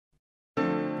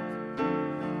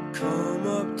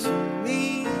up to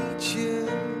meet you,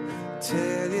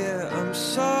 tell you I'm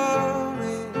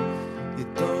sorry. You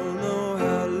don't know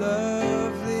how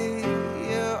lovely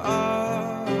you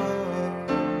are.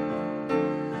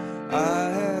 I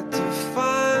had to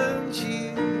find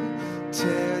you,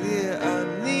 tell you I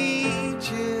need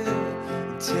you,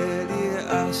 tell you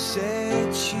I'll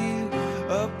set you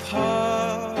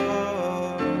apart.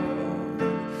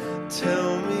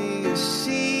 Tell me your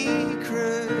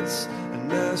secrets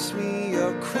and ask me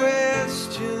your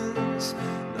questions.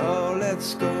 Now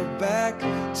let's go back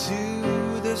to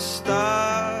the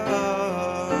start.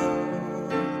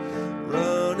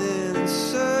 Running in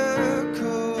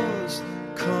circles,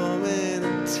 coming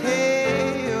in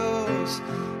tails,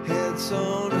 heads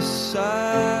on the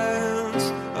sides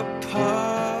apart.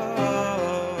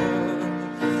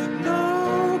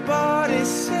 Nobody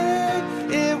said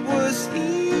it was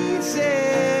easy.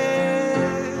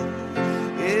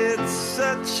 It's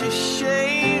such a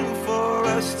shame for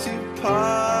us to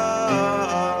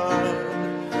part.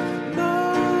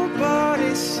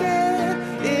 Nobody said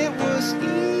it was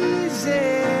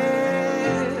easy.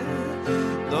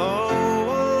 No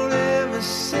one ever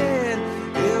said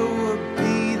it would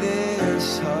be this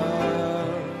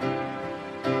hard.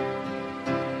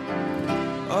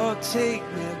 Oh, take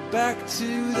me back to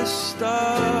the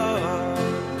start.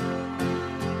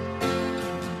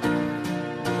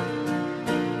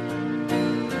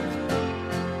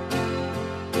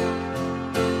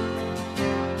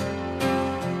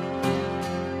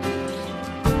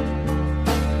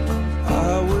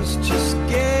 I was just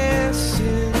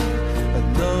guessing at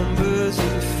numbers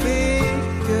and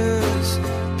figures,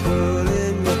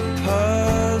 pulling the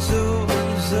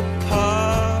puzzles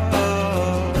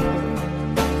apart.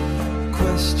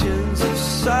 Questions of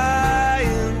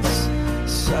science,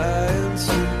 science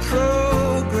and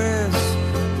progress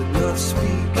did not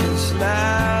speak as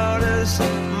loud as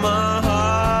my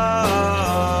heart.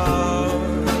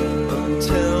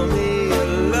 Tell me you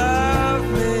love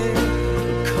me,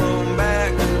 come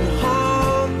back and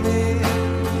haunt me.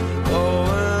 Oh,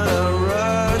 when I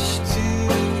rush to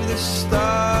the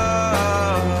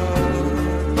start,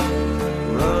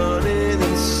 running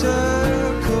in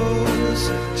circles,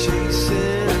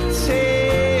 chasing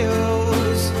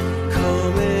tails,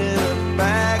 coming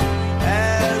back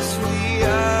as we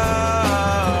are.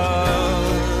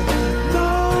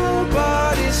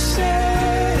 Nobody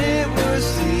said it was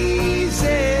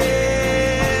easy.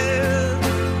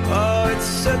 Oh, it's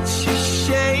such a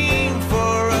shame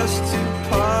for us to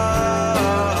part.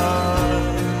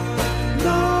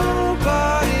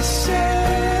 Nobody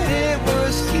said it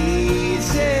was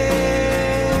easy.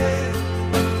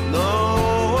 No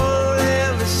one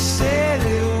ever said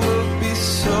it would be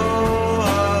so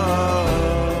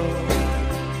hard.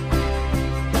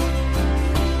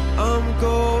 I'm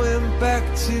going back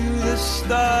to the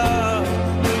start.